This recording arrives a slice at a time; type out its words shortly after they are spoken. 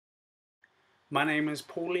My name is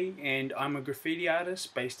Paulie and I'm a graffiti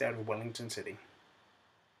artist based out of Wellington City.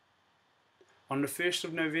 On the 1st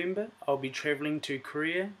of November, I'll be travelling to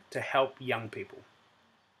Korea to help young people.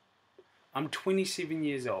 I'm 27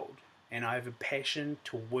 years old and I have a passion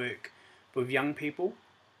to work with young people,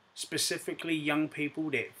 specifically young people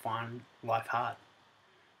that find life hard.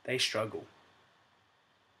 They struggle.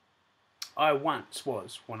 I once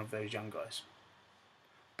was one of those young guys.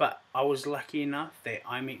 But I was lucky enough that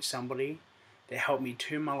I met somebody that helped me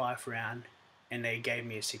turn my life around and they gave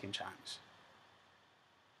me a second chance.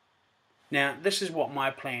 Now, this is what my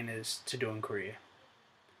plan is to do in Korea.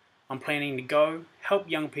 I'm planning to go help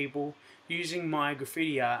young people using my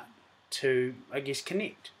graffiti art to,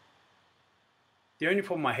 connect. The only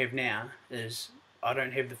problem I have now is I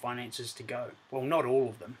don't have the finances to go. Well, not all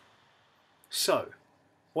of them. So,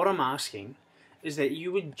 what I'm asking is that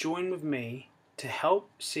you would join with me to help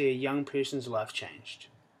see a young person's life changed.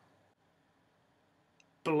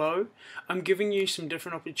 Below, I'm giving you some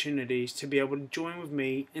different opportunities to be able to join with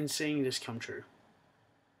me in seeing this come true.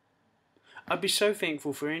 I'd be so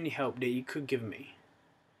thankful for any help that you could give me,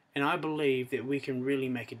 and I believe that we can really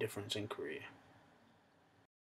make a difference in Korea.